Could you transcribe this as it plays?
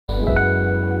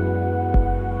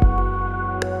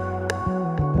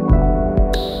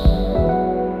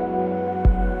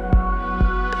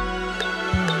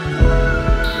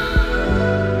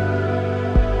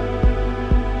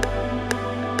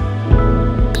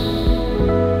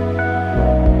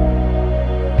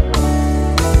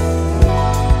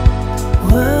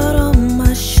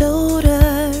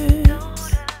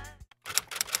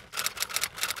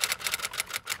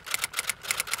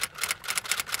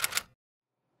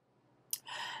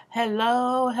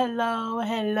Hello, hello,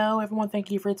 hello, everyone. Thank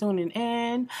you for tuning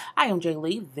in. I am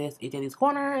JayLee. This is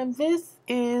JLeesCorner, and this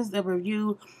is the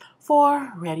review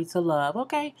for Ready to Love.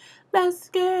 Okay, let's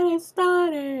get it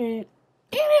started.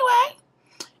 Anyway,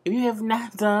 if you have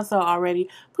not done so already,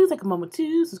 please take a moment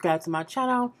to subscribe to my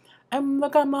channel and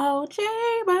look at my whole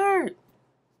JayBird.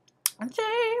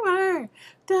 JayBird.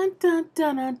 Dun, dun,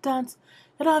 dun, dun, dun.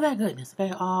 And all that goodness,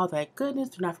 okay? All that goodness.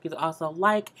 Do not forget to also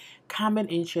like,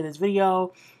 comment, and share this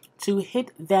video to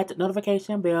hit that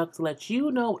notification bell to let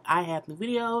you know when I have new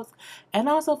videos. And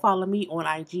also follow me on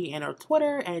IG and or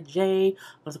Twitter at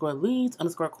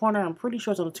J_Lees_Corner. I'm pretty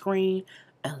sure it's on the screen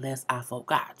unless I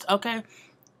forgot, okay?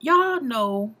 Y'all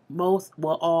know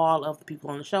all of the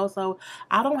people on the show, so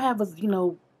I don't have a,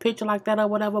 picture like that or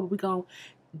whatever, but we gonna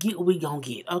get what we gonna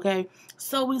get, okay?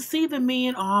 So we see the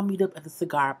men all meet up at the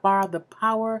cigar bar. The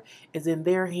power is in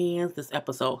their hands this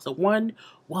episode. So one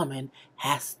woman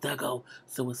has to go.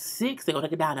 So it's 6, they're gonna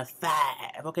take it down to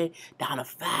 5, okay? Down to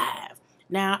 5.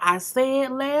 Now, I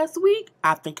said last week,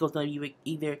 I think it was gonna be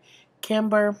either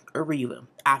Kimber or Reva.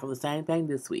 I feel the same thing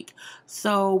this week.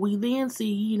 So we then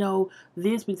see,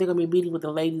 this week they're gonna be meeting with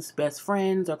the ladies' best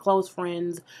friends or close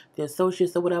friends, the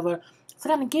associates or whatever. So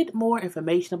kind of get more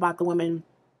information about the women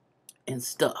and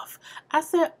stuff. I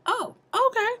said, oh,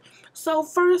 okay. So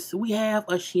first we have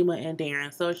Ashima and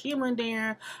Darren. So Ashima and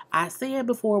Darren, I said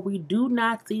before, we do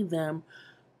not see them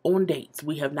on dates.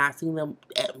 We have not seen them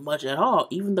much at all,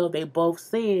 even though they both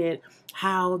said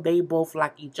how they both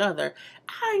like each other.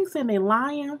 I ain't saying they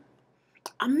lying.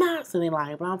 I'm not saying they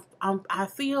lying, but I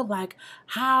feel like,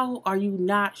 how are you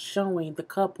not showing the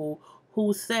couple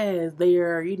who says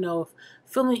they're,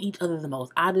 feeling each other the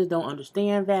most? I just don't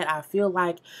understand that. I feel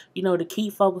like, to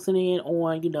keep focusing in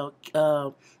on,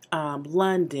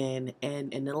 London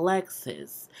and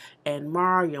Alexis and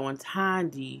Mario and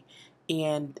Tandy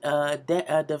and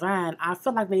Divine, I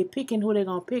feel like they picking who they're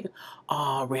gonna pick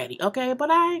already. Okay, but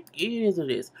it is what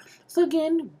it is. So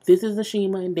again, this is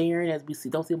Ashima and Darren. As we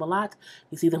don't see them a lot,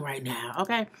 we see them right now.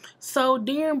 Okay, so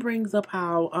Darren brings up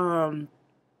how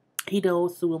he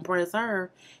knows to impress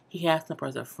her, he has to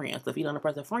impress her friends. So if he don't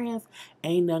impress her friends,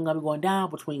 ain't nothing gonna be going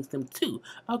down between them two.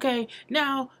 Okay,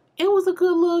 now it was a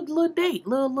good little date,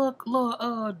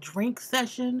 little drink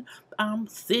session.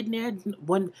 Sitting there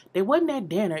when they wasn't at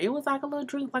dinner. It was like a little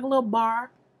drink, like a little bar,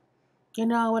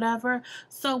 whatever.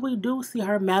 So we do see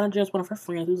her manager is one of her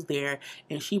friends who's there,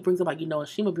 and she brings up like,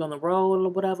 she might be on the road or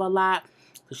whatever a lot.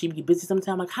 So she be busy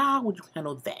sometimes. Like, how would you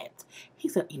handle that? He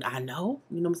said, I know.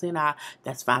 You know what I'm saying?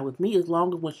 That's fine with me as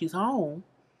long as when she's home,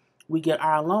 we get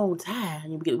our alone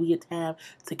time. We get time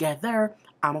together.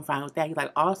 I'm fine with that. He's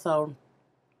like, also,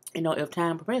 if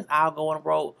time permits, I'll go on the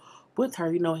road with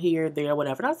her, here, there,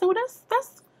 whatever. And I said, well,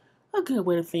 that's a good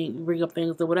way to bring up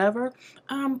things or whatever.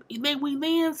 We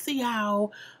then see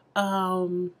how,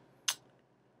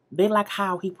 they like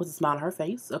how he puts a smile on her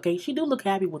face. Okay, she do look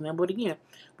happy with him, but again,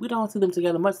 we don't see them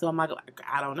together much, so I'm like,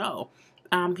 I don't know.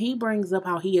 He brings up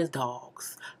how he has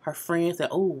dogs. Her friend said,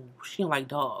 oh, she don't like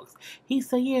dogs. He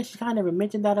said, yeah, she kind of never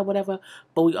mentioned that or whatever,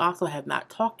 but we also have not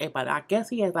talked about it. I guess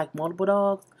he has like multiple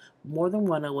dogs, more than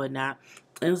one or whatnot.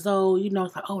 And so, it's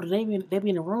like, oh, they be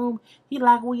in the room? He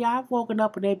like, well, yeah, I've woken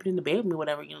up and they've been in the bed with me,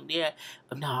 whatever, yeah.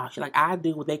 But no, she like, I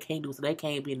do what they can't do, so they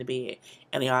can't be in the bed.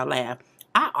 And they all laugh.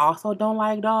 I also don't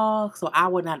like dogs, so I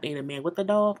would not date a man with a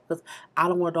dog because I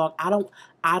don't want a dog.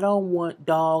 I don't want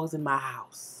dogs in my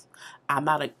house. I'm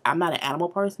not an animal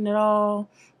person at all.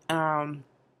 No,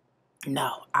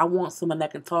 I want someone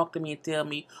that can talk to me and tell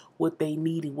me what they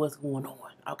need and what's going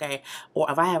on. Okay, or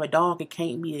if I have a dog, it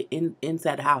can't be an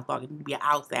inside the house dog. It needs to be an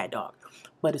outside dog.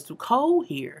 But it's too cold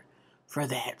here for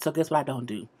that. So guess what I don't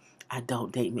do? I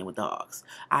don't date men with dogs.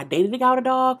 I dated a guy with a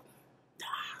dog.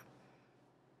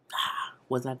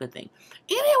 Was not a good thing.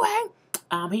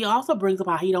 Anyway, he also brings up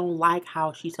how he don't like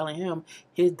how she's telling him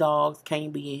his dogs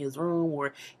can't be in his room,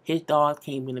 or his dogs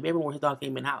can't be in the bedroom, or his dog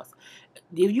can't be in the house.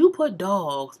 If you put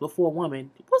dogs before a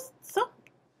woman, what's something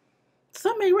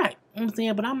ain't right. You know what I'm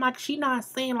saying? But I'm like, she not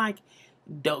saying like,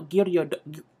 don't get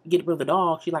rid of the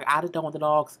dog. She's like, I just don't want the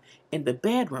dogs in the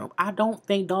bedroom. I don't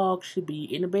think dogs should be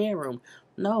in the bedroom.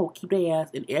 No, keep their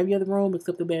ass in every other room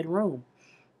except the bedroom.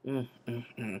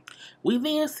 We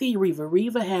then see Reva.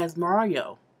 Reva has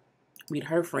Mario meet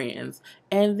her friends.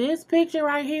 And this picture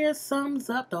right here sums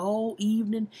up the whole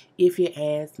evening, if you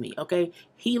ask me. Okay?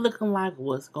 He looking like,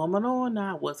 what's going on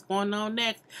now? What's going on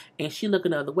next? And she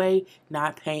looking the other way,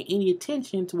 not paying any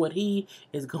attention to what he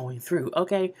is going through.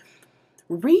 Okay?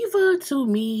 Reva to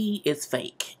me is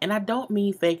fake. And I don't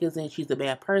mean fake as in she's a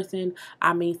bad person.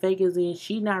 I mean fake as in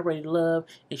she's not ready to love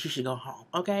and she should go home.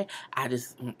 Okay?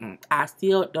 I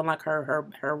still don't like her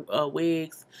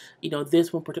wigs. You know,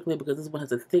 this one particularly because this one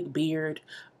has a thick beard.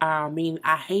 I mean,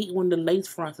 I hate when the lace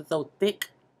fronts are so thick.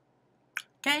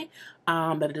 Okay?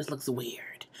 That it just looks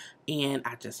weird. And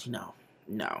I just, no.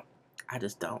 I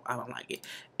just don't. I don't like it.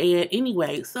 And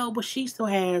anyway, but she still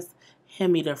has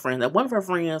him meet her friends. One of her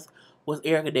friends was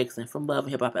Erica Dixon from Love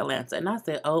and Hip Hop Atlanta. And I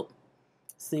said, oh,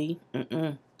 see,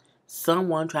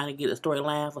 someone trying to get a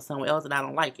storyline for someone else, and I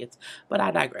don't like it. But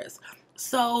I digress.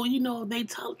 So, they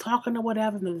talking or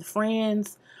whatever, and the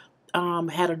friends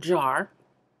had a jar,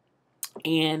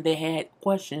 and they had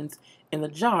questions in the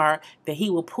jar that he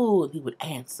would pull and he would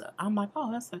answer. I'm like,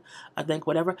 oh, I think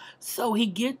whatever. So he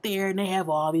get there and they have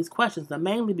all these questions. Now,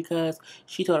 mainly because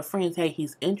she told her friends, hey,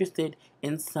 he's interested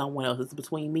in someone else. It's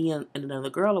between me and another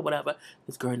girl or whatever.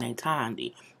 This girl named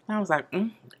Tandy. And I was like,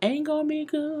 ain't gonna be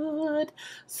good.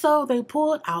 So they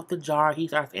pulled out the jar. He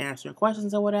starts answering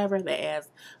questions or whatever. They asked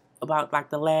about like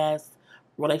the last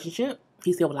relationship.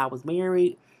 He said, well, I was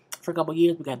married for a couple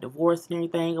years. We got divorced and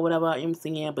everything or whatever. I'm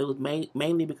saying, but it was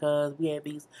mainly because we had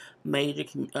these major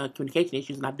communication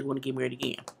issues, and I didn't want to get married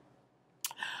again.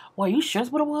 Well, are you sure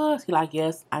that's what it was? He like,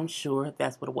 yes, I'm sure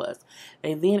that's what it was.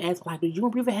 They then asked, like, did you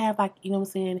and Riva have, like,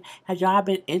 has y'all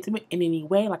been intimate in any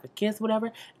way, like a kiss, whatever?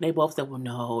 And they both said, well,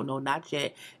 no, not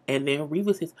yet. And then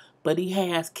Riva says, but he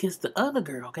has kissed the other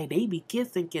girl. Okay, they be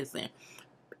kissing.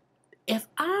 If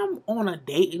I'm on a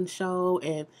dating show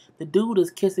and the dude is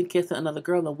kissing another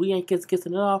girl and we ain't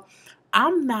kissing at all,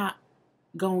 I'm not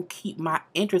gonna keep my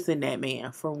interest in that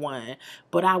man, for one.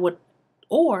 But I would,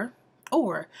 or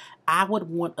I would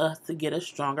want us to get a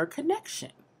stronger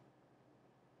connection.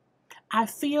 I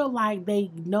feel like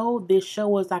they know this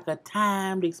show is like a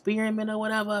timed experiment or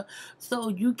whatever, so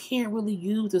you can't really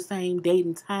use the same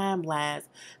dating timelines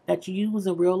that you use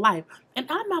in real life. And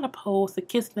I'm not opposed to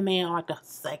kissing the man on like the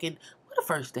second or the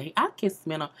first date. I've kissed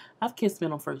men on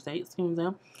first dates,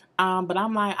 but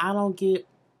I'm like, I don't get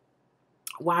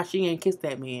why she ain't kissed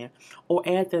that man or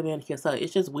asked that man to kiss her.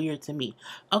 It's just weird to me.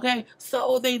 Okay,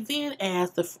 so they then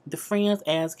asked the friends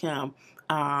asked him.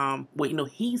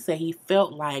 He said he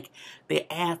felt like they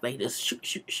asked, they just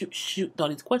shoot all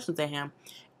these questions at him,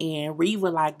 and Reva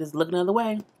like just looking the other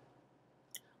way,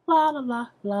 la la la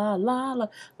la la la,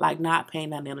 like not paying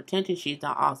that attention. She's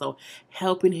not also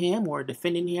helping him or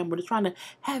defending him, but just trying to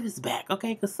have his back.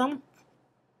 Okay, because sometimes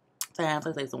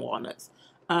let's say some walnuts.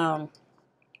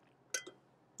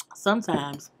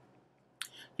 Sometimes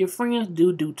your friends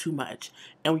do too much.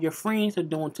 And when your friends are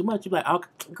doing too much, you're like, okay,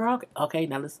 girl, okay,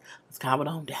 now let's calm it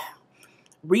on down.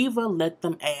 Reva let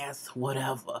them ask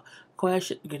whatever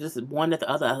question, just one at the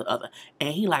other.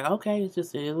 And he like, okay, it's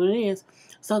just what it is.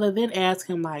 So they then ask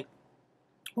him like,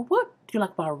 well, what do you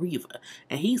like about Reva?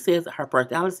 And he says her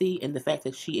personality and the fact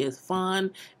that she is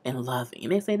fun and loving.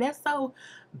 And they say, that's so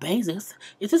basic.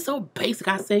 It's just so basic.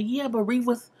 I said, yeah, but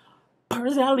Reva's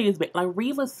personality is like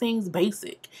Reva sings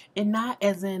basic, and not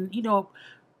as in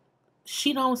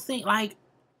she don't sing like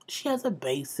she has a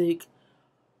basic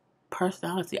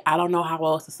personality. I don't know how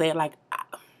else to say it. Like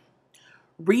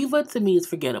Reva to me is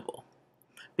forgettable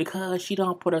because she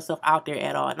don't put herself out there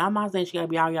at all. And I'm not saying she gotta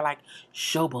be out here like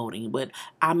showboating, but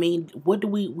I mean, what do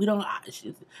we don't?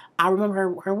 I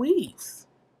remember her weaves.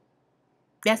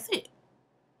 That's it.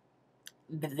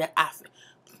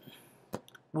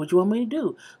 What do you want me to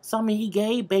do? So I mean, he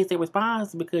gave basic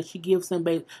response because she gives him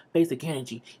basic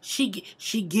energy. She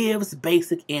gives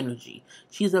basic energy.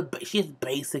 She has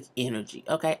basic energy.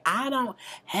 Okay, I don't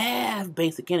have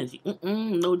basic energy.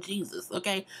 No Jesus.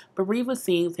 Okay, but Reva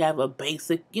seems to have a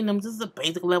basic, just a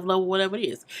basic level of whatever it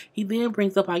is. He then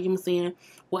brings up how saying,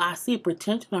 well, I see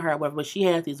potential in her, whatever, but she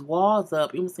has these walls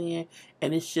up. And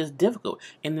it's just difficult.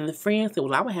 And then the friend said,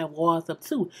 well, I would have walls up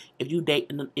too if you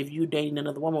dating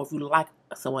another woman, or if you like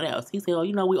someone else. He said,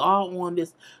 we all on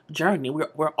this journey.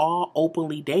 We're all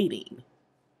openly dating.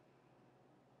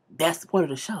 That's the point of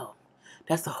the show.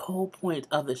 That's the whole point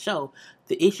of the show.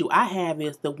 The issue I have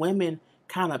is the women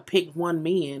kind of picked one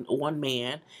man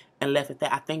and left it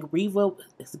there. I think Reva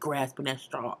is grasping at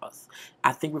straws.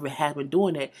 I think Reva has been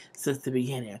doing that since the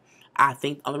beginning. I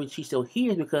think the only reason she's still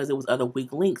here is because there was other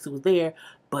weak links who was there.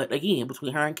 But again,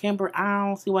 between her and Kimber, I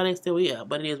don't see why they still here.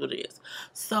 But it is what it is.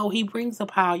 So he brings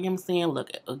up how, look,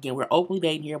 again, we're openly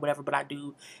dating here, whatever, but I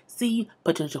do see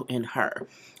potential in her.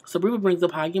 So Reva brings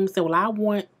up how,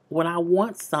 well, when I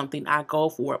want something, I go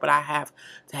for it, but I have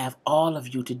to have all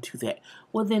of you to do that.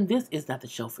 Well, then this is not the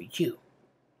show for you.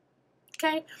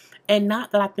 Okay? And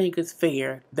not that I think it's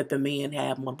fair that the men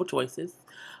have multiple choices,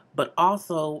 But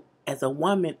also, as a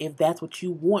woman, if that's what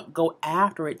you want, go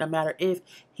after it, no matter if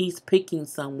he's picking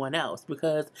someone else.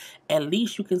 Because at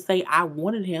least you can say, I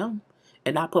wanted him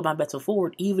and I put my best foot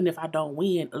forward. Even if I don't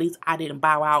win, at least I didn't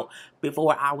bow out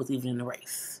before I was even in the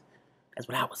race. That's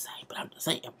what I was saying, but I'm just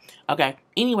saying. Okay,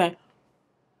 anyway,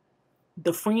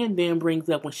 the friend then brings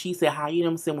up when she said, how, you know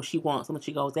what I'm saying, when she wants someone,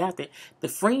 she goes after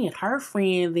it. Her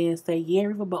friend then say, yeah,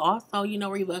 Reva, but also,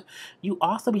 Reva, you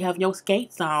also be having your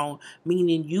skates on,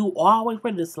 meaning you always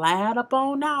ready to slide up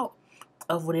on out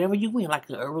of whatever you win, like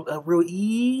a real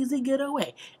easy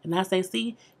getaway. And I say,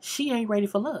 see, she ain't ready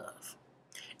for love.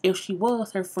 If she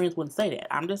was, her friends wouldn't say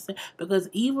that. I'm just saying, because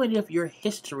even if your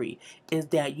history is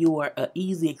that you are an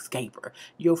easy escaper,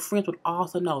 your friends would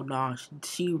also know, no,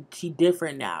 she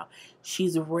different now.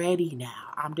 She's ready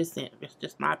now. I'm just saying, it's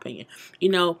just my opinion.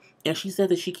 And she says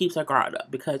that she keeps her guard up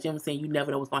because, I'm saying, you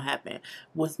never know what's going to happen.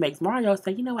 Which makes Mario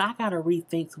say, what, I got to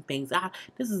rethink some things.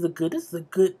 This is a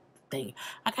good thing.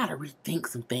 I got to rethink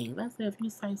some things. I said, if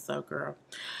you say so, girl.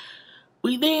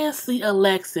 We then see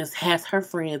Alexis has her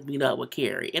friends meet up with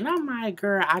Carrie. And I'm like,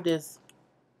 girl, I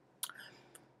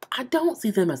don't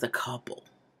see them as a couple.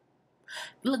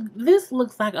 Look, this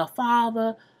looks like a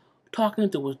father talking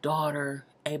to his daughter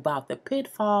about the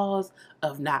pitfalls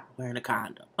of not wearing a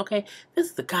condom. Okay? This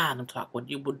is the condom talk with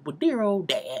dear old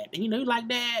dad. And you like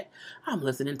that? I'm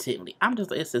listening intently.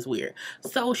 It's just weird.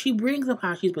 So she brings up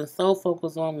how she's been so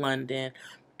focused on London.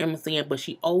 I'm saying, but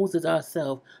she owes it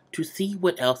herself to see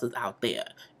what else is out there.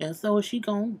 And so she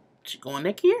going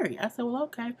to Carrie. I said, well,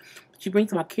 okay. She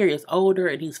brings up how Carrie is older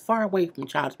and he's far away from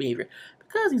childish behavior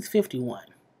because he's 51.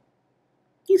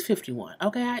 He's 51,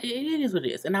 okay? It is what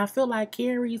it is. And I feel like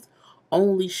Carrie's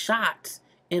only shot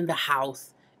in the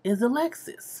house is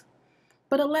Alexis.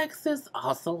 But Alexis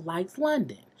also likes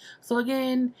London. So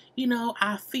again,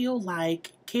 I feel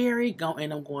like Carrie gonna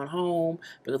end up going home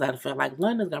because I feel like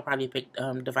London's gonna probably pick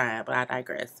Divine, but I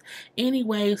digress.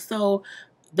 Anyway, so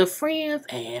the friends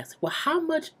ask, well, how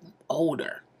much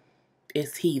older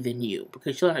is he than you?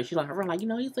 Because she's like her friend, like,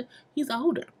 he's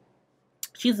older.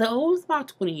 She said, oh, it's about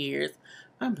 20 years.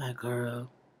 I'm like, girl.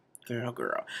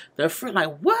 The friend,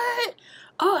 like, what?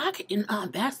 Oh, I can,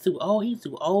 that's too old. He's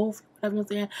too old for whatever I'm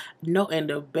saying. No, and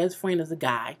the best friend is a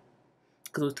guy.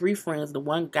 Because with 3 friends, the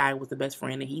one guy was the best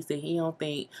friend, and he said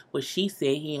she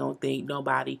said he don't think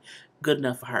nobody good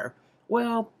enough for her.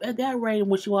 Well, at that rate,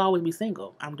 she will always be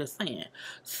single. I'm just saying.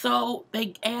 So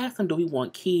they asked him, do we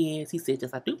want kids? He said,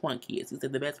 yes, I do want kids. He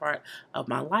said, the best part of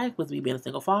my life was me being a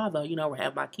single father, or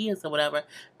have my kids or whatever.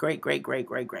 Great. You know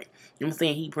what I'm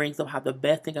saying? He brings up how the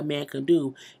best thing a man can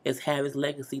do is have his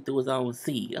legacy through his own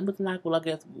seed. I'm looking like, well, I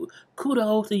guess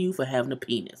kudos to you for having a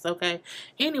penis, okay?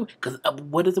 Anyway, because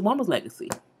what is a woman's legacy?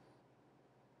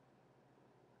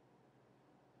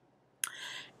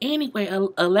 Anyway,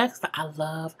 Alexa, I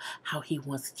love how he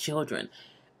wants children.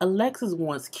 Alexis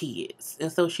wants kids.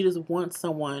 And so she just wants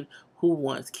someone who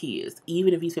wants kids.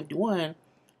 Even if he's 51.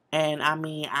 And I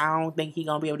mean, I don't think he's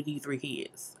going to be able to give you 3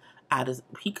 kids.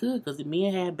 He could, because the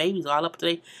men had babies all up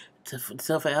to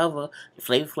forever.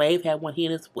 Flav had one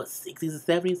here in his, 60s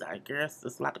and 70s? I guess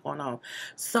there's a lot going on.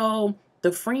 So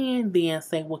the friend then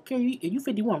say, well, Carrie, you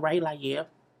 51, right? Like, yeah.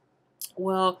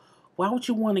 Well, why would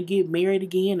you want to get married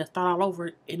again and start all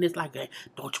over? And it's like,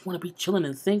 don't you want to be chilling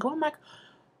and single? I'm like,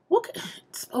 what?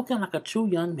 Spoken like a true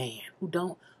young man who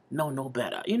don't know no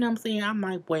better. You know what I'm saying? I'm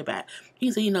like, way back. He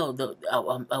said,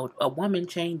 a woman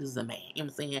changes a man. You know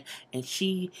what I'm saying? And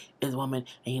she is a woman,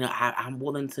 and I'm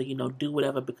willing to do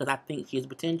whatever because I think she has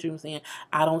potential. You know what I'm saying?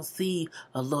 I don't see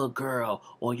a little girl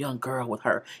or a young girl with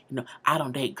her. I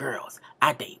don't date girls.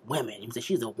 I date women. You know what I'm saying?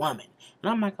 She's a woman, and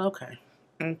I'm like, okay.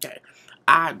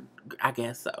 I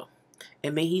guess so.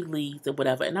 And then he leaves or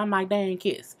whatever. And I'm like, dang,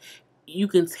 kiss. You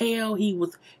can tell he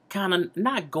was kind of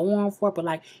not going for it, but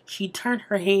like she turned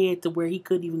her head to where he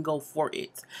couldn't even go for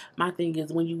it. My thing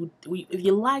is, if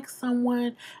you like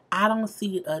someone, I don't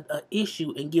see a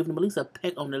issue in giving them at least a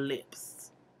peck on the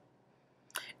lips.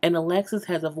 And Alexis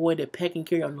has avoided pecking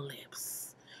Carrie on the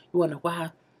lips. You wonder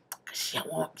why? Because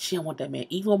she don't want that man.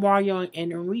 Even Mario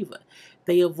and Reva,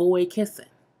 they avoid kissing.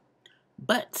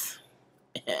 But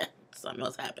something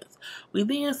else happens. We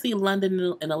then see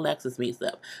London and Alexis meets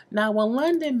up. Now, when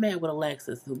London met with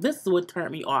Alexis, this is what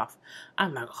turned me off.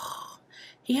 I'm like, oh,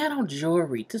 he had on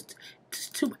jewelry, just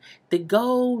too. The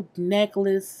gold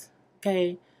necklace,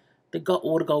 okay, the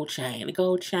gold chain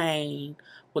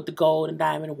with the gold and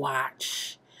diamond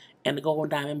watch, and the gold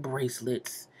and diamond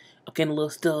bracelets, okay, and the little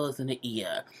studs in the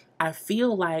ear. I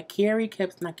feel like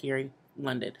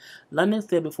London. London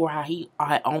said before how he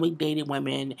had only dated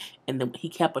women and then he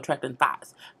kept attracting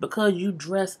thoughts. Because you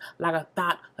dress like a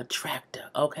thought attractor,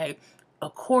 okay?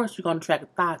 Of course you're going to attract a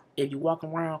thought if you walk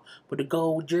around with a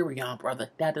gold jewelry on, brother.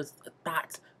 That is a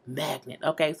thought magnet,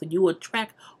 okay? So you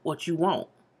attract what you want.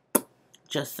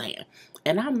 Just saying.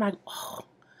 And I'm like, oh,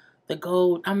 the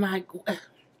gold. I'm like,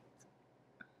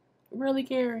 really,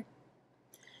 Carrie?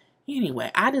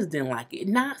 Anyway, I just didn't like it.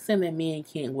 Not saying that men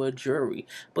can't wear jewelry,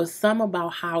 but some about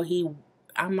how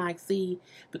I'm like, see,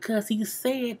 because he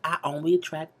said I only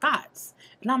attract thoughts.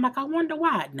 And I'm like, I wonder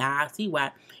why. Nah, I see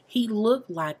why. He looked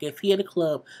like if he had a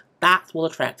club, thoughts will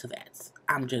attract to that.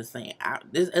 I'm just saying.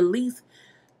 At least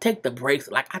take the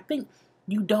bracelet. Like, I think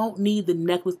you don't need the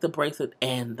necklace, the bracelet,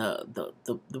 and the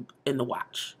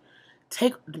watch.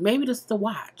 Take maybe just the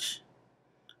watch.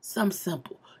 Something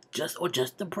simple. Just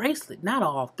the bracelet. Not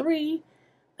all three.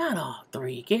 Not all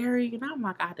three, Gary. And I'm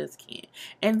like, I just can't.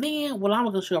 And then, well, I'm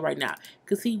gonna show right now.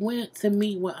 Cause he went to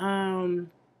meet with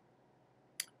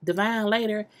Divine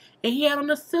later and he had on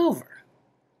the silver.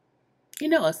 You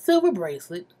know, a silver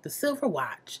bracelet, the silver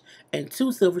watch, and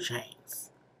 2 silver chains.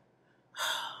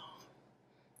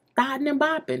 Thotting and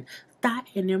bopping.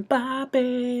 Thotting and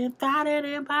bopping. Thotting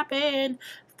and bopping.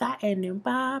 Thotting and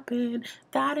bopping.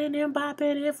 Thotting and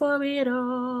bopping it for it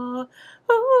all.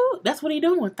 Ooh, that's what he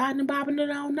doing. Thotting and bopping it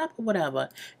on up or whatever.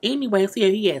 Anyway,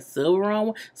 see, he had silver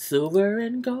on. Silver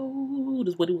and gold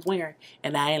is what he was wearing.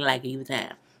 And I ain't like it either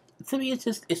time. To me,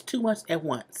 it's too much at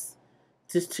once.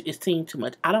 It's too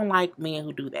much. I don't like men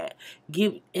who do that.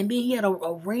 And then he had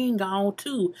a ring on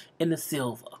too in the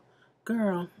silver.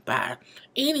 Girl, bye.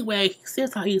 Anyway, he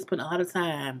says how he spent a lot of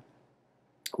time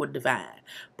with Divine,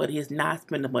 but he is not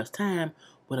spending much time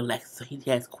with Alexis. So he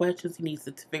has questions he needs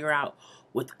to figure out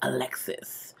with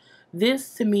Alexis.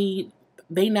 This to me,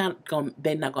 they're not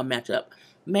gonna match up.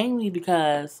 Mainly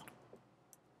because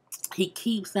he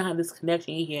keeps saying this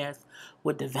connection he has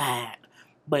with Divine.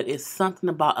 But it's something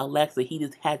about Alexa he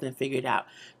just hasn't figured out.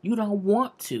 You don't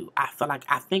want to. I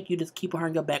think you just keep her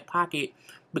in your back pocket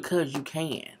because you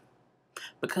can.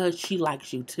 Because she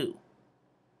likes you too.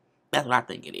 That's what I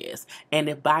think it is. And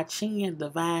if by chance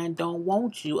Divine don't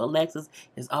want you, Alexis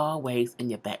is always in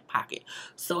your back pocket.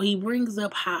 So he brings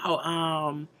up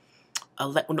how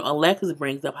Alexis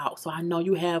brings up how, so I know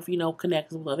you have,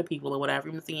 connections with other people or whatever.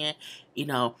 I'm saying,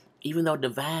 even though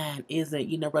Divine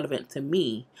isn't, relevant to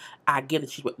me, I get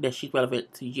that she's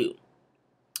relevant to you.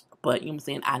 But, what I'm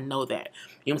saying? I know that.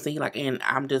 What I'm saying? Like, and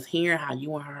I'm just hearing how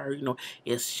you and her,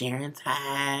 is sharing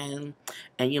time.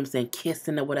 And, what I'm saying?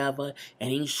 Kissing or whatever.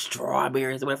 And eating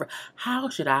strawberries or whatever. How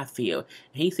should I feel?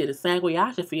 And he said the same way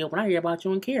I should feel when I hear about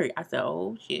you and Carrie. I said,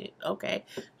 oh, shit. Okay.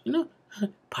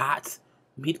 Pots,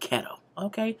 meet kettle.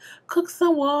 Okay. Cook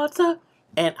some water.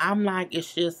 And I'm like,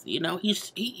 it's just,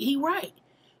 he right.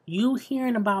 You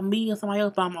hearing about me and somebody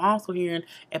else, but I'm also hearing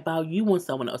about you and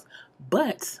someone else.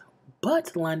 But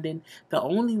London, the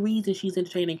only reason she's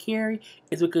entertaining Carrie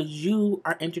is because you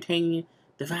are entertaining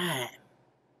Divine.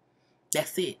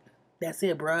 That's it. That's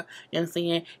it, bruh. You know what I'm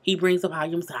saying? He brings up how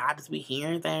I just be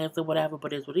hearing things or whatever,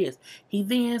 but it's what it is. He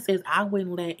then says, I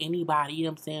wouldn't let anybody,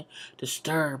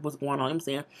 disturb what's going on. You know what I'm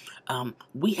saying?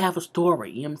 We have a story,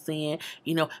 you know what I'm saying?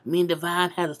 Me and Divine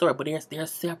has a story, but they're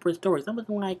separate stories. I'm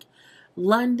looking like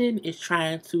London is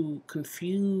trying to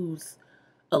confuse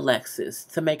Alexis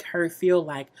to make her feel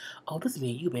like, oh, this is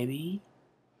me and you, baby.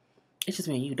 It's just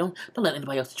me and you. Don't let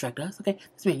anybody else distract us, okay?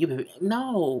 It's me and you, baby.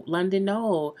 No, London,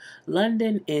 no.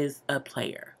 London is a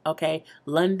player, okay?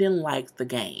 London likes the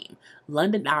game.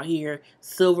 London out here,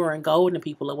 silver and gold and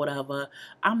people or whatever.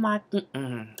 I'm like,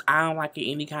 I don't like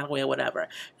it any kind of way or whatever.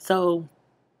 So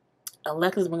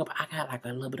Alexis bring up, I got like a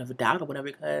little bit of a doubt or whatever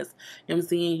because, I'm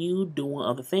seeing you doing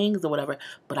other things or whatever,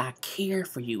 but I care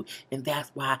for you. And that's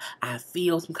why I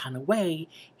feel some kind of way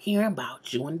hearing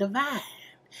about you and Divine.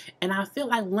 And I feel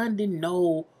like London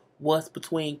know what's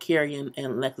between Carrie and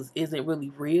Alexis isn't really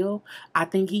real. I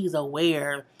think he's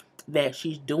aware that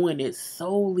she's doing it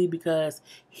solely because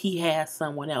he has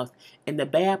someone else. And the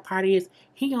bad part is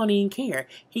he don't even care.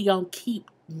 He gonna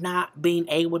keep not being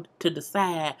able to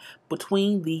decide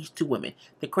between these two women.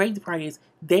 The crazy part is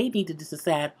they need to just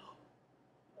decide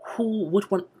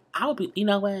which one. I would be, you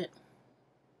know what?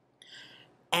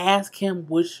 Ask him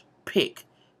which pick.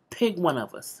 Pick one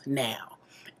of us now.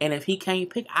 And if he can't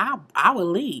pick, I will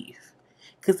leave.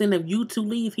 Because then if you two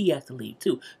leave, he has to leave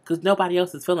too. Because nobody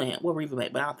else is feeling him. Well, Reva,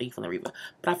 but I don't think he's feeling Reva.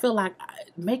 But I feel like,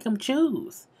 make him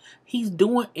choose. He's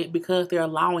doing it because they're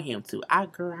allowing him to. I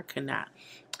cannot.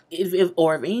 If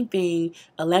anything,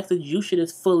 Alexis, you should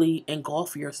just fully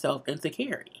engulf yourself into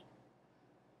Carrie.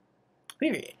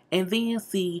 Period. And then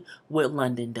see what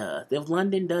London does. If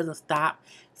London doesn't stop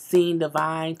seeing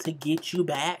Divine to get you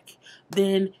back,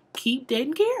 then keep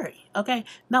dating Gary. Okay.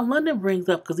 Now London brings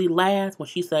up because he laughs when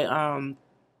she say, I'm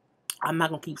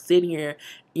not gonna keep sitting here,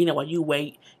 while you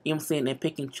wait, you know what I'm saying, and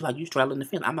pick and choose like you straddling the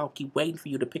fence. I'm not gonna keep waiting for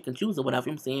you to pick and choose or whatever,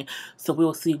 you know what I'm saying. So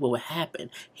we'll see what will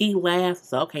happen. He laughs,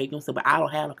 so okay, you know what I'm saying, but I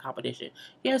don't have no competition.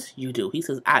 Yes, you do. He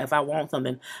says, if I want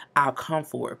something, I'll come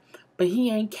for it. But he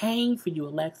ain't came for you,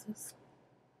 Alexis.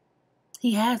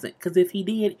 He hasn't, because if he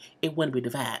did, it wouldn't be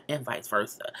Divine, and vice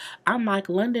versa. I'm like,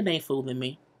 London ain't fooling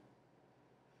me.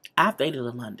 I've dated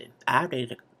a London. I've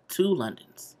dated two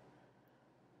Londons.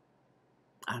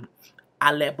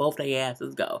 I let both their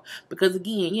asses go. Because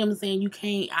again, you know what I'm saying? You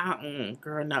can't,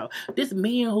 girl, no. This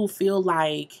man who feel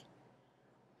like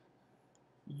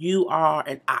you are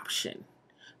an option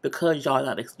because y'all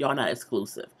not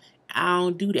exclusive. I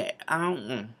don't do that.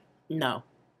 No.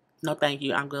 No, thank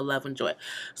you. I'm good, love, and joy.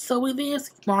 So we then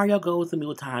see Mario goes to meet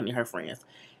with Tiny and her friends.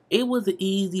 It was an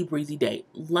easy breezy date.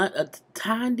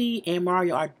 Tiny and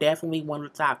Mario are definitely one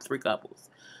of the top 3 couples.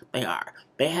 They are.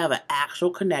 They have an actual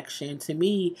connection. To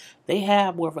me, they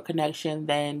have more of a connection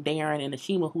than Darren and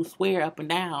Ashima, who swear up and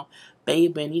down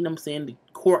they've been, you know what I'm saying,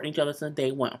 courting each other since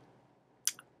day one.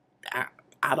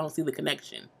 I don't see the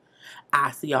connection.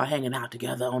 I see y'all hanging out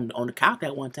together on the couch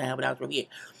at one time, but that was really it.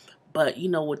 But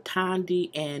with Tandy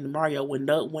and Mario, when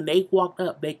they walked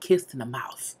up, they kissed in the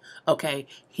mouth. Okay,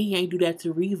 he ain't do that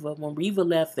to Reva. When Reva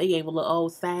left, they gave a little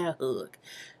old sad hug.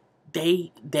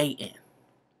 They dating.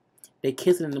 They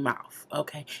kissing in the mouth.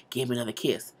 Okay, give me another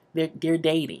kiss. They're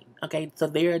dating. Okay, so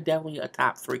they're definitely a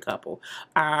top 3 couple.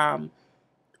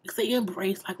 They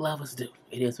embrace like lovers do.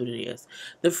 It is what it is.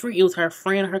 It was her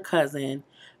friend, her cousin.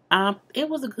 It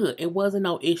was good. It wasn't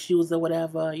no issues or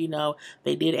whatever.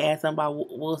 They did ask him about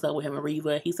what was up with him and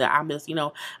Reva. He said,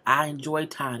 I enjoy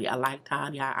Tanya. I like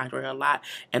Tanya. I enjoy her a lot.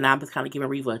 And I'm just kind of giving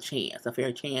Reva a chance, a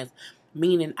fair chance.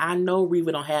 Meaning, I know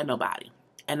Reva don't have nobody.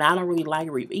 And I don't really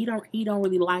like Reva. He don't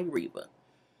really like Reva.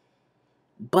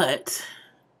 But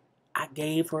I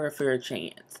gave her a fair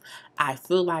chance. I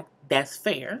feel like that's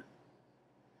fair.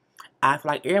 I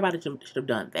feel like everybody should have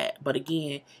done that. But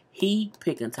again, he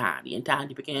picking Tiny and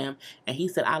Tiny picking him. And he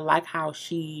said, I like how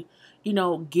she,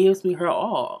 gives me her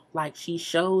all. Like, she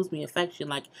shows me affection.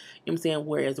 Like, you know what I'm saying?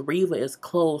 Whereas Reva is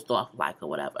closed off, like, or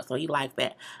whatever. So he likes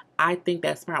that. I think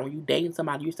that's smart. When you're dating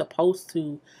somebody, you're supposed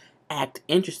to act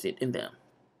interested in them.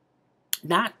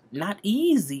 Not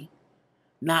easy.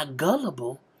 Not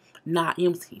gullible. Not,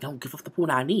 don't give up the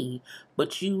poon I need.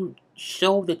 But you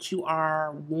show that you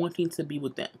are wanting to be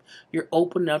with them. You're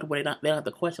open enough to where they don't have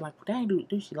the question like, dang,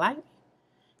 do she like me?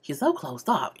 She's so closed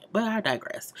off. But I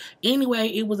digress. Anyway,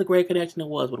 it was a great connection. It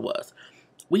was what it was.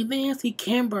 We then see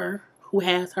Kimber, who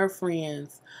has her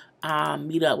friends,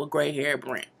 meet up with gray hair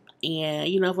Brent.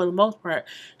 And, for the most part,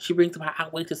 she brings up how I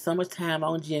wasted so much time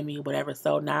on Jimmy or whatever.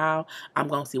 So now I'm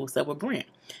going to see what's up with Brent.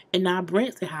 And now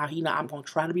Brent said how, I'm going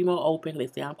to try to be more open. They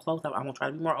say I'm close up. I'm going to try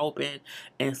to be more open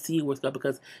and see what's up.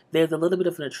 Because there's a little bit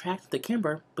of an attraction to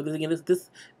Kimber. Because, again, this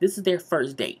is their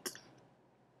first date.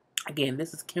 Again,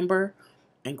 this is Kimber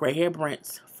and gray hair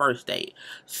Brent's first date.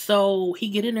 So he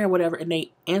get in there, whatever, and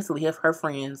they instantly, her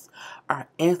friends are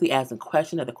instantly asking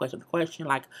question after question after question,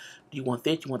 like, do you want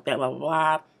this, you want that, blah, blah,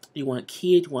 blah. Do you want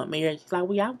kids, you want marriage? She's like,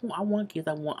 well, yeah, I want kids,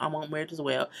 I want marriage as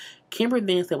well. Kimber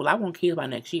then said, well, I want kids by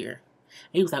next year.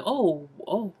 And he was like, oh,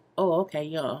 okay,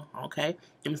 yeah, okay.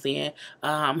 You know what I'm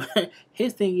saying?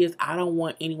 His thing is, I don't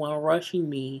want anyone rushing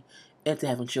me into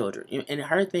having children. And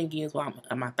her thing is, well, I'm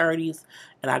in my 30s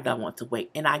and I don't want to wait.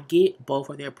 And I get both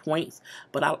of their points,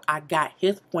 but I got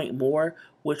his point more,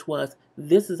 which was,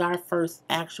 this is our first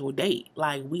actual date.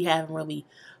 Like, we haven't really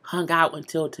hung out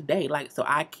until today. Like, so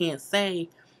I can't say,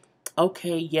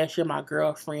 okay, yes, you're my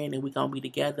girlfriend and we're going to be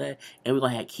together and we're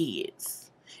going to have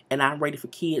kids. And I'm ready for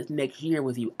kids next year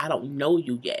with you. I don't know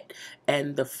you yet.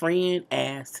 And the friend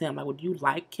asked him, like, well, do you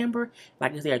like Kimber?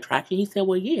 Like, is there attraction? He said,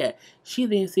 well, yeah. She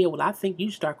then said, well, I think you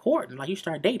should start courting. Like, you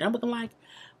start dating. I'm looking like,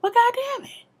 well, goddamn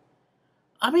it.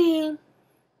 I mean,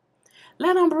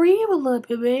 let them breathe a little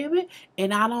bit, baby.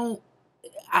 And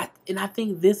I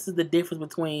think this is the difference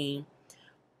between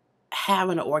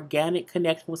having an organic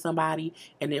connection with somebody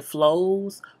and it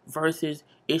flows versus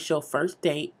it's your first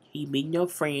date. You meeting your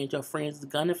friends is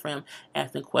gunning for him,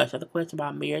 asking question after question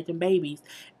about marriage and babies,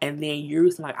 and then you're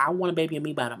like, I want a baby and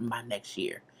me by next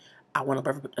year. I want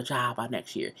a child by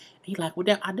next year. And he's like, well,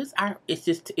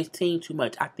 it's team too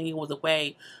much. I think it was a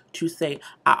way to say,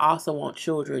 I also want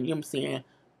children, you know what I'm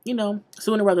saying,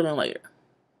 sooner rather than later.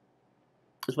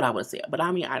 is what I would say. But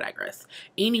I mean, I digress.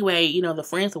 Anyway, the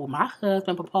friend said, well, my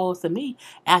husband proposed to me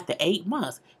after 8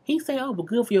 months. He said, oh, well,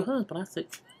 good for your husband. I said,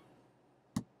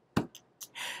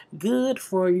 good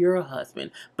for your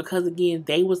husband. Because again,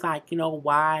 they was like,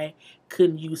 why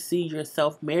couldn't you see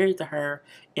yourself married to her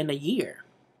in a year?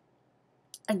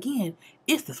 Again,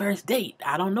 it's the first date.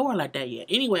 I don't know her like that yet.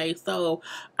 Anyway, so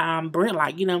Brent,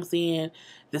 like, what I'm saying?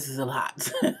 This is a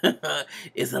lot.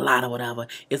 It's a lot or whatever.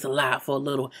 It's a lot for a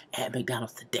little at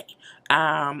McDonald's today.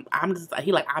 I'm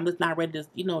just not ready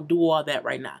to, do all that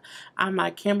right now. I'm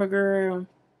like, Kimber girl,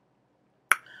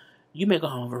 you may go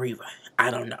home with Reva.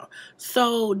 I don't know.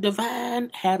 So Divine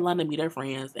had London meet her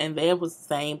friends, and they was the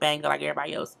same thing like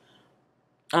everybody else.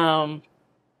 I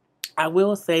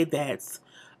will say that's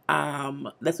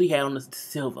what we had on the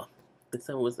Silver. The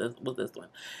Silver was this one.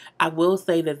 I will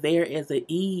say that there is an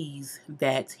ease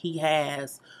that he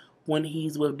has when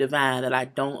he's with Divine that I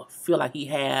don't feel like he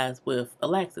has with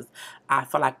Alexis. I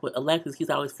feel like with Alexis, he's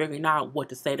always figuring out what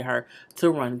to say to her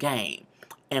to run game.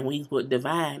 And when he's with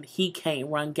Divine, he can't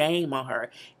run game on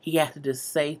her. He has to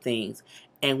just say things.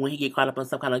 And when he get caught up in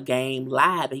some kind of game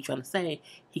lie that he's trying to say,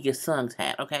 he gets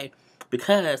sung-tad, okay?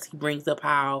 Because he brings up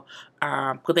how,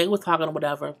 because they was talking or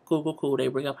whatever, cool, they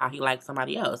bring up how he likes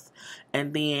somebody else.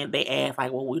 And then they ask,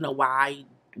 like, well, why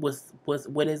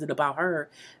what is it about her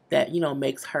that,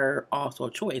 makes her also a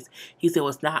choice? He said, well,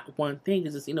 it's not one thing,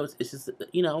 it's just, it's just,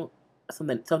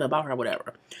 something about her or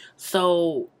whatever.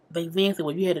 So they then said,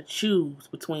 well, you had to choose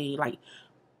between, like,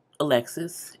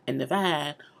 Alexis and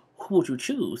Divine, who would you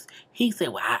choose? He said,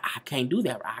 well, I can't do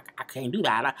that. I can't do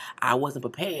that. I wasn't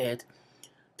prepared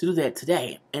to do that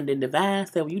today. And then Divine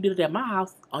said, well, you did it at my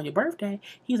house on your birthday.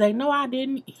 He's like, no, I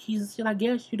didn't. He said, I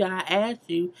guess you did. I asked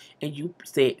you, and you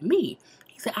said me.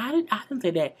 He said, I didn't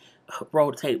say that.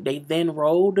 Roll the tape. They then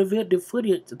rolled the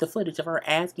footage of her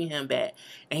asking him that,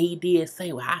 and he did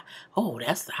say, well,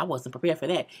 I wasn't prepared for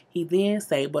that. He then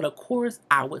say, but of course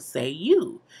I would say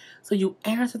you. So you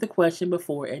answered the question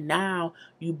before, and now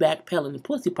you backpedaling and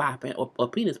pussy popping or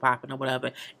penis popping or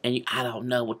whatever, and I don't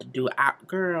know what to do.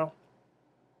 Girl,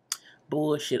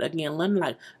 bullshit. Again,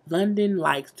 London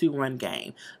likes to run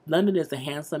game. London is a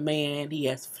handsome man. He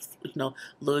has,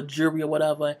 little jewelry or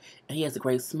whatever, and he has a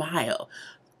great smile.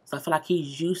 So I feel like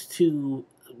he's used to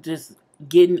just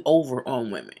getting over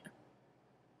on women.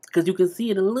 Because you can see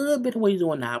it a little bit of what he's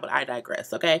doing now, but I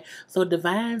digress, okay? So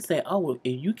Divine said, oh, well,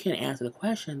 if you can't answer the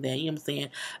question, then, I'm saying,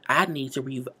 I need to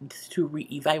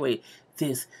reevaluate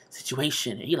this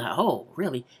situation. And you're like, oh,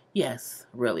 really? Yes,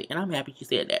 really. And I'm happy she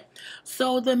said that.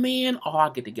 So the men all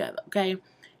get together, okay?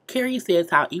 Carrie says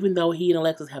how even though he and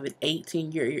Alexis have an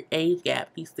 18-year age gap,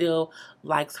 he still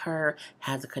likes her,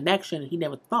 has a connection, and he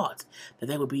never thought that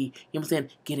they would be,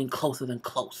 getting closer than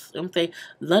close. I'm saying?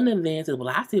 London then says, well,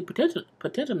 I see potential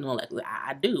in Alexis.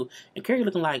 I do. And Carrie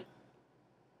looking like,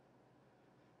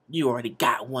 you already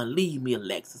got one. Leave me,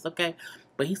 Alexis, okay?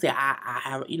 But he said, I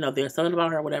have, there's something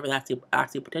about her, whatever, that I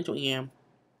see potential in.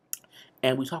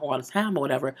 And we talk all the time or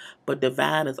whatever, but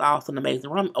Divine is also an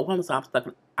amazing woman, so I'm stuck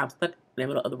in the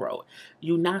middle of the road.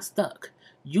 You're not stuck.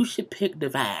 You should pick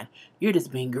Divine. You're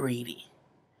just being greedy.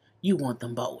 You want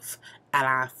them both. And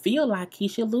I feel like he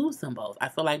should lose them both. I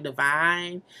feel like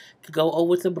Divine could go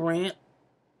over to Brent.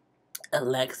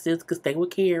 Alexis could stay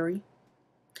with Carrie.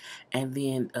 And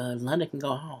then London can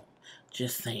go home.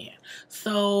 Just saying.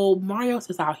 So Mario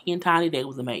says how he and Tiny Day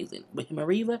was amazing. But him and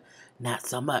Reva, not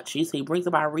so much. He brings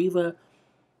up how Reva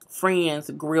friends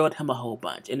grilled him a whole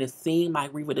bunch, and it seemed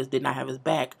like Reva just did not have his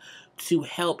back to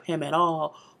help him at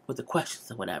all with the questions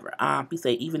or whatever. He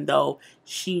said even though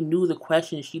she knew the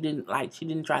questions, she didn't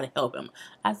try to help him.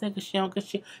 I said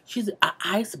because she's an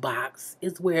icebox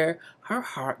is where her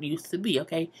heart used to be,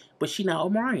 okay? But she not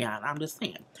Omarion. I'm just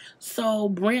saying. So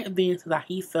Brent then said that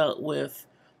he felt with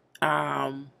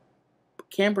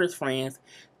Kimber's friends,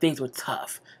 things were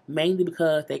tough, mainly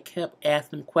because they kept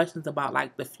asking him questions about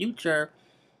like the future.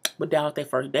 But that was their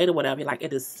first date or whatever. Like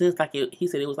it is sense like he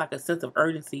said it was like a sense of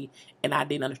urgency, and I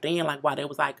didn't understand like why there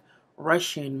was like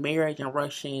rushing marriage and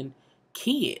rushing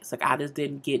kids. Like I just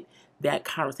didn't get that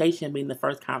conversation being the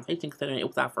first conversation, considering it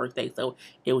was our first date. So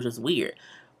it was just weird.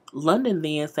 London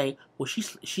then say, well,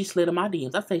 she slid in my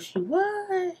DMs. I say she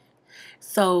what?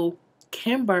 So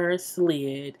Kimber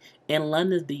slid in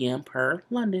London's DM per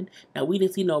London. Now, we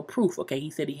didn't see no proof, okay? He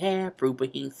said he had proof,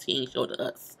 but he ain't showed to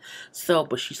us. So,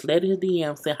 but she slid in his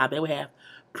DM, said how they would have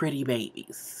pretty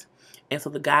babies. And so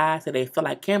the guys said they feel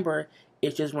like Kimber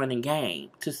is just running game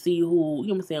to see who,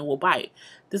 will bite.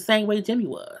 The same way Jimmy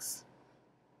was.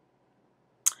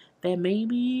 that may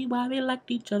be why they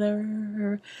liked each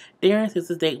other. Darren says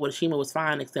his date with Shima was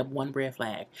fine except one red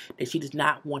flag, that she does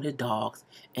not want his dogs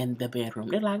in the bedroom.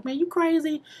 They're like, man, you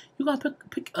crazy? You gonna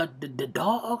pick the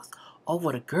dogs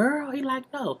over the girl? He like,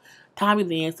 no. Tommy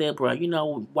then said, bro, you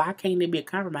know, why can't there be a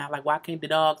compromise? Like, why can't the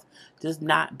dogs just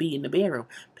not be in the bedroom?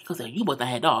 Because you must have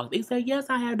had dogs. They said, yes,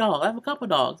 I have dogs. I have a couple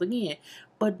dogs again.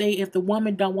 But if the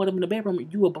woman don't want them in the bedroom,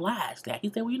 you oblige that. He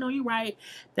said, well, you know, you're right.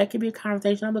 That could be a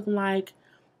conversation. I'm looking like,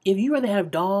 if you rather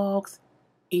have dogs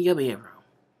in your bedroom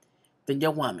than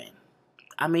your woman,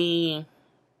 I mean,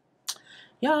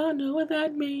 y'all know what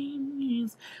that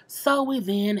means. So we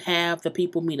then have the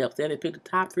people meet up there. They pick the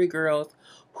top 3 girls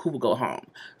who will go home.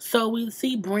 So we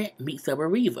see Brent meets up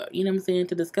with Reva, you know what I'm saying,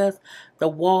 to discuss the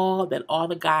wall that all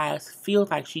the guys feel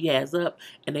like she has up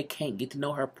and they can't get to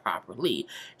know her properly.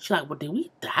 She's like, well,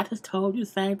 I just told you the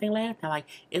same thing last time. Like,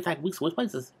 it's like we switched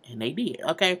places, and they did,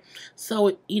 okay?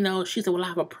 So, you know, she said, well,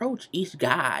 I've approached each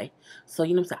guy. So,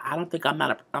 you know what I'm saying, I don't think I'm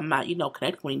not, you know,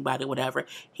 connected with anybody or whatever.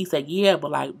 He said, yeah,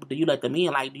 but like, do you let them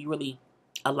in? Like, do you really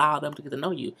allow them to get to know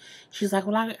you? She's like,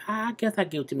 well, I guess I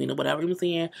give it to me or whatever, you know what I'm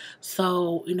saying?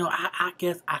 So, you know, I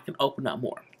guess I can open up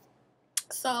more.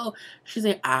 So she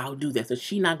said, I'll do that. So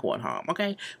she not going home,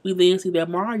 okay? We then see that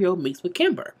Mario meets with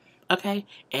Kimber, okay?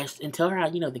 And tell her,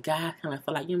 you know, the guy kind of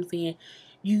feel like, you know what I'm saying,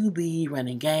 you be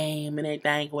running game and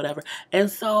everything or whatever.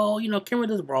 And so, you know, Kimber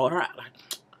just rolled her out like,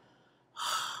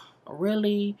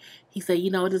 really? He said, you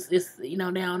know, it's you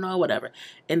know, they don't know, whatever.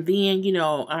 And then, you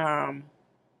know,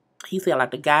 he said, like,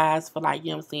 the guys feel like,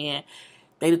 you know what I'm saying,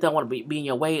 they just don't want to be in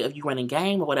your way of you running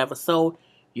game or whatever, so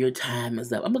your time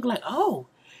is up. I'm looking like, oh,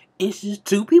 it's just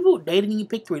 2 people? They didn't even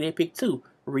pick 3, they picked 2.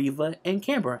 Reva and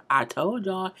Kimber. I told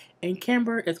y'all. And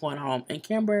Kimber is going home. And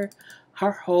Kimber,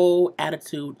 her whole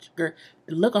attitude, the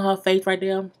look on her face right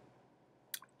there,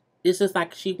 it's just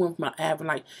like she went from having,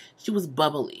 like, she was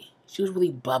bubbly. She was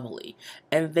really bubbly.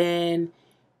 And then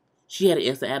she had an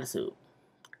instant attitude.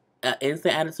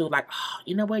 Instant attitude, like, oh,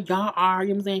 you know what, y'all are, you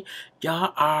know what I'm saying,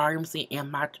 y'all are, you know what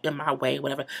I'm saying, in my way,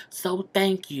 whatever, so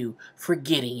thank you for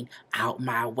getting out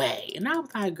my way. And I was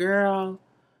like, girl,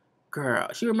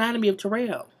 she reminded me of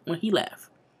Terrell when he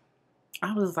left.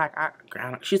 I was like,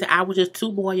 she said, I was just too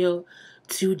loyal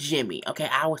to Jimmy, okay,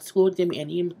 I was too loyal to Jimmy,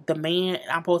 and the man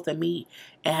I'm supposed to meet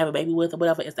and have a baby with or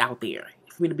whatever is out there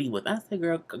for me to be with. I said,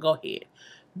 girl, go ahead,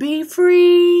 be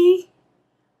free.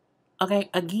 Okay,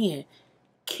 again,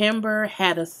 Kimber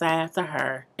had a side to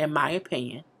her, in my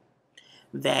opinion,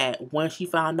 that when she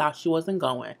found out she wasn't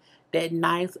going, that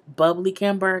nice, bubbly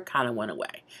Kimber kind of went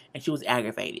away. And she was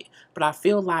aggravated. But I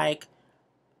feel like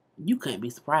you couldn't be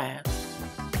surprised.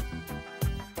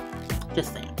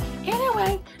 Just saying.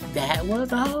 Anyway, that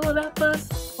was a whole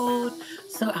episode.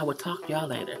 So I will talk to y'all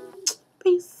later.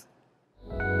 Peace.